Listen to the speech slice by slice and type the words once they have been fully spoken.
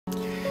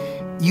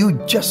You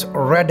just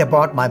read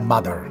about my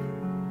mother.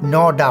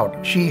 No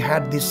doubt she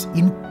had this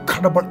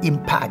incredible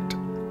impact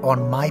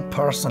on my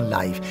personal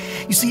life.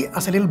 You see,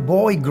 as a little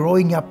boy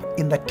growing up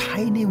in the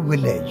tiny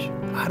village,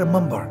 I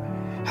remember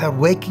her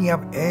waking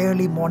up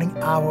early morning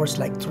hours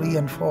like 3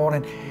 and 4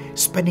 and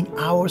spending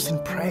hours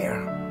in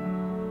prayer.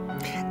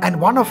 And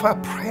one of her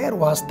prayer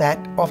was that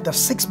of the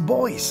 6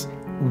 boys,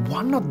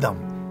 one of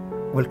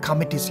them will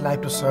commit his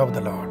life to serve the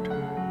Lord.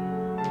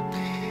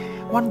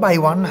 One by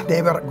one,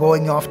 they were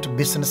going off to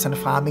business and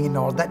farming and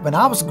all that. When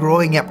I was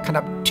growing up, kind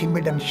of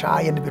timid and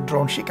shy and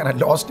withdrawn, she kind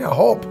of lost her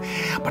hope.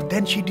 But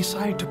then she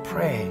decided to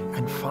pray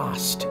and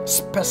fast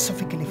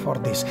specifically for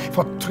this.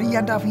 For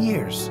 3.5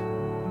 years,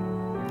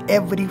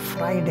 every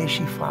Friday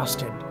she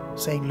fasted,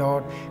 saying,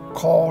 Lord,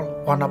 call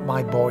one of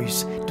my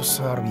boys to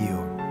serve you.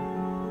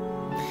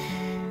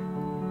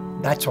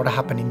 That's what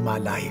happened in my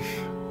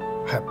life.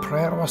 Her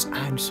prayer was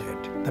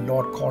answered. The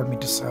Lord called me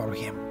to serve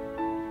Him.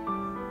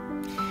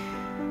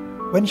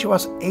 When she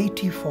was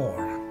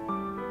 84,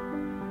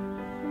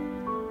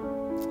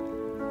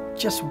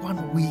 just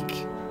 1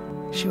 week,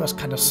 she was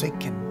kind of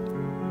sick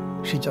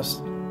and she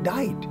just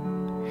died.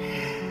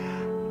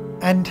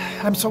 And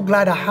I'm so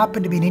glad I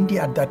happened to be in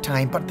India at that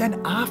time. But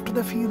then after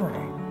the funeral,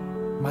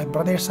 my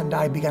brothers and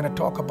I began to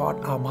talk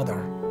about our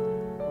mother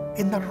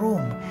in the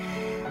room.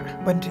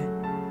 When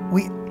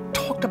we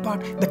talked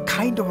about the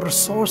kind of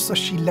resources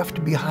she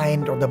left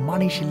behind or the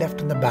money she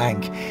left in the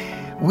bank,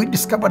 we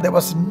discovered there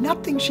was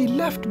nothing she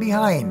left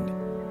behind.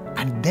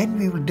 And then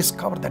we will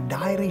discover the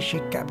diary she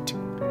kept.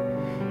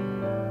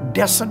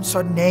 Dozens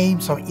of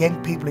names of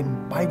young people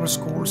in Bible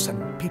schools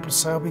and people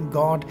serving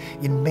God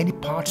in many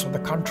parts of the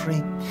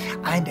country.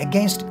 And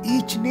against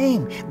each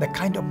name, the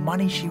kind of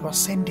money she was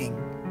sending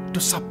to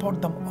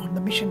support them on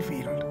the mission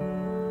field.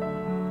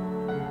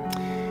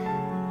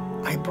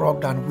 I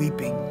broke down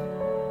weeping.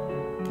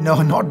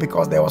 No, not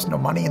because there was no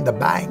money in the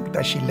bank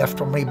that she left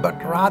for me,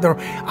 but rather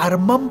I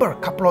remember a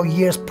couple of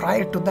years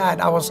prior to that,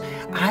 I was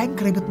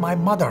angry with my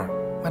mother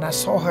when I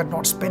saw her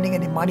not spending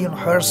any money on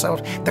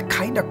herself, the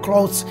kind of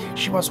clothes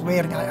she was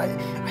wearing.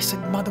 I said,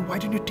 Mother, why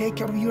don't you take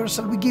care of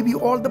yourself? We give you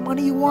all the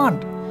money you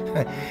want.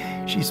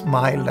 She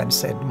smiled and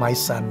said, my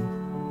son,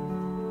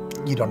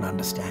 you don't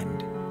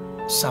understand.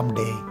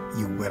 Someday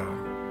you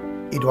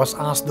will. It was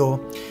as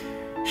though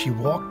she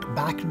walked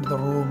back into the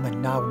room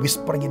and now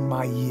whispering in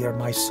my ear,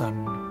 my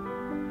son,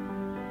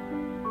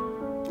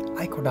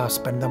 I could have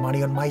spent the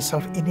money on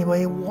myself any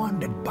way I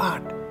wanted,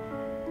 but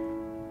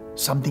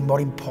something more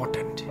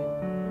important.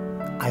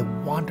 I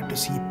wanted to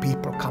see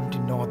people come to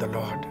know the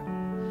Lord.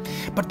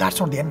 But that's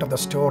not the end of the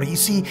story. You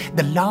see,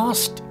 the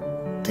last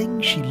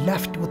thing she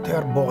left with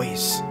her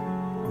boys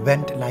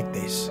went like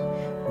this.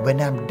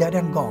 When I'm dead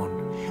and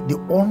gone, the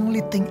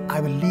only thing I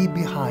will leave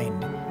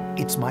behind,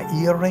 it's my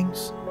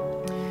earrings,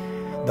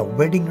 the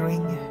wedding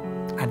ring,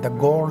 and the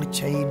gold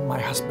chain my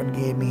husband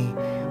gave me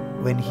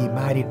when he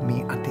married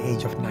me at the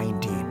age of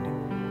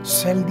 19.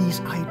 Sell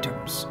these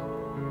items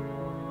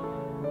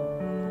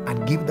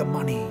and give the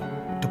money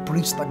to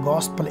preach the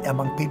gospel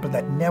among people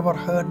that never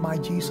heard my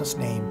Jesus'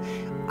 name.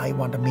 I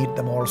want to meet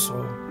them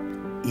also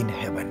in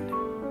heaven.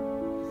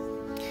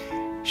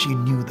 She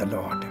knew the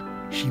Lord.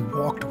 She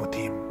walked with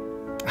Him.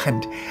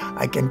 And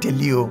I can tell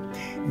you,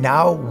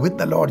 now with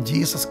the Lord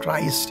Jesus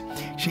Christ,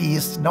 she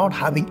is not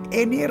having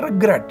any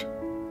regret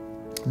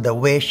the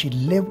way she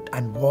lived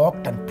and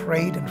walked and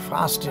prayed and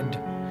fasted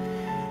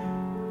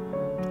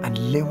and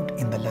lived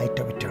in the light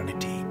of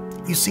eternity.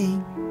 You see,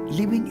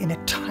 living in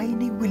a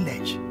tiny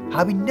village,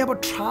 having never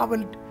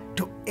traveled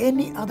to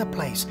any other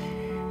place,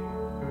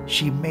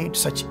 she made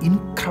such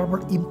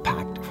incredible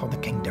impact for the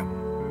kingdom.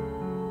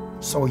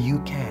 So you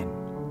can.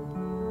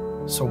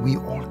 So we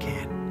all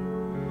can.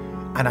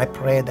 And I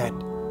pray that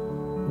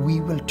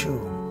we will too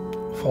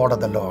follow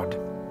the Lord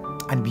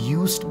and be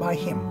used by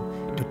Him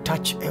to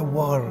touch a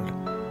world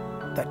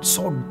that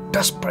so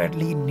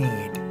desperately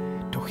need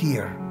to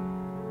hear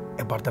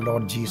about the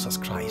Lord Jesus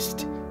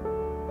Christ.